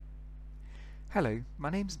Hello, my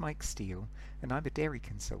name's Mike Steele, and I'm a dairy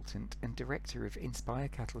consultant and director of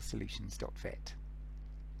InspireCattleSolutions.vet.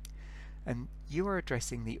 And you are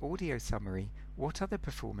addressing the audio summary, What are the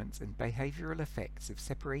performance and behavioural effects of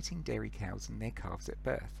separating dairy cows and their calves at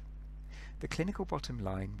birth? The clinical bottom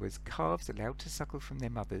line was calves allowed to suckle from their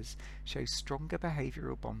mothers show stronger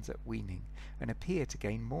behavioural bonds at weaning and appear to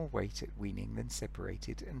gain more weight at weaning than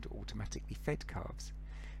separated and automatically fed calves.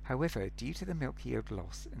 However, due to the milk yield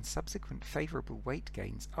loss and subsequent favourable weight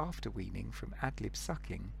gains after weaning from ad-lib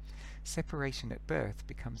sucking, separation at birth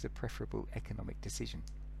becomes a preferable economic decision.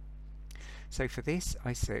 So for this,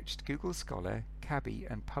 I searched Google Scholar, CABI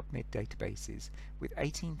and PubMed databases with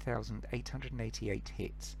 18,888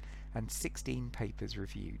 hits and 16 papers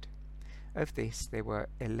reviewed. Of this, there were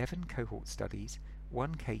 11 cohort studies,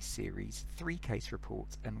 1 case series, 3 case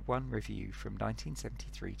reports and 1 review from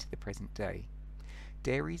 1973 to the present day.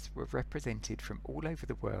 Dairies were represented from all over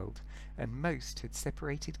the world, and most had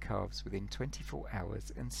separated calves within 24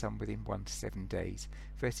 hours and some within 1 to 7 days,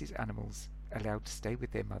 versus animals allowed to stay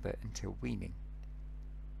with their mother until weaning.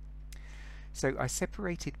 So I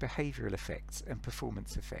separated behavioural effects and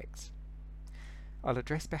performance effects. I'll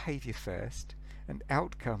address behaviour first, and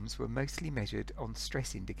outcomes were mostly measured on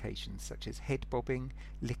stress indications such as head bobbing,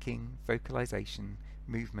 licking, vocalisation,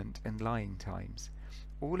 movement and lying times.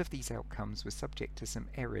 All of these outcomes were subject to some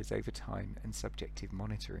errors over time and subjective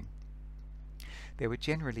monitoring. There were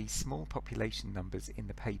generally small population numbers in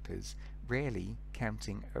the papers, rarely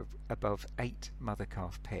counting above 8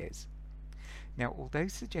 mother-calf pairs. Now, although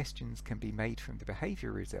suggestions can be made from the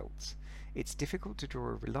behaviour results, it's difficult to draw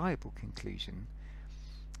a reliable conclusion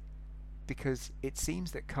because it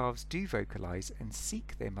seems that calves do vocalise and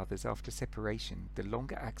seek their mothers after separation the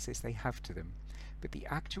longer access they have to them, but the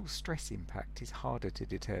actual stress impact is harder to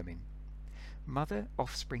determine.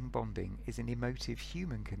 Mother-offspring bonding is an emotive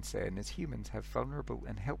human concern, as humans have vulnerable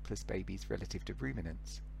and helpless babies relative to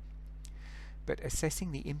ruminants. But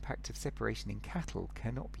assessing the impact of separation in cattle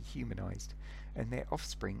cannot be humanised, and their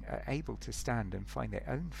offspring are able to stand and find their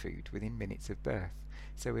own food within minutes of birth,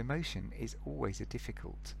 so emotion is always a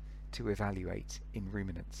difficult to evaluate in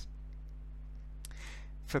ruminants.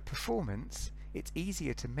 For performance, it's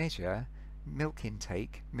easier to measure milk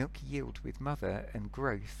intake, milk yield with mother and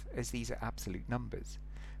growth, as these are absolute numbers.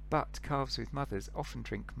 But calves with mothers often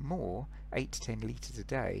drink more, 8 to 10 litres a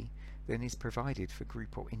day, than is provided for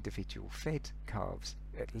group or individual fed calves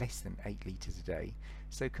at less than 8 litres a day,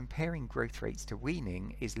 so comparing growth rates to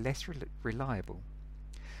weaning is less reliable.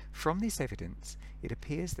 From this evidence, it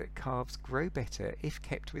appears that calves grow better if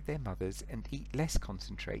kept with their mothers and eat less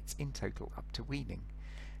concentrates in total up to weaning.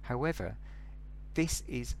 However, this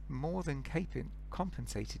is more than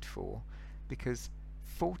compensated for because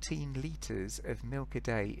 14 litres of milk a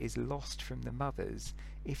day is lost from the mothers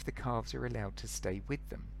if the calves are allowed to stay with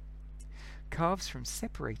them. Calves from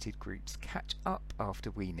separated groups catch up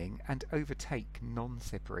after weaning and overtake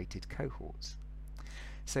non-separated cohorts.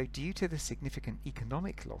 So due to the significant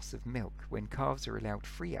economic loss of milk when calves are allowed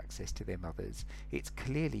free access to their mothers, it's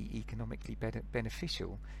clearly economically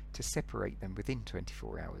beneficial to separate them within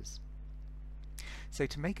 24 hours. So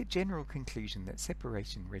to make a general conclusion that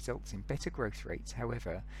separation results in better growth rates,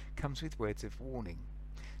 however, comes with words of warning.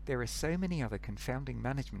 There are so many other confounding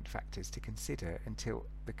management factors to consider until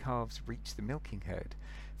the calves reach the milking herd,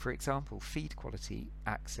 for example feed quality,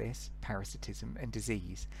 access, parasitism and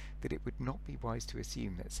disease, that it would not be wise to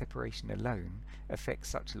assume that separation alone affects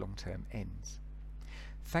such long-term ends.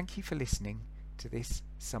 Thank you for listening to this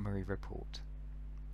summary report.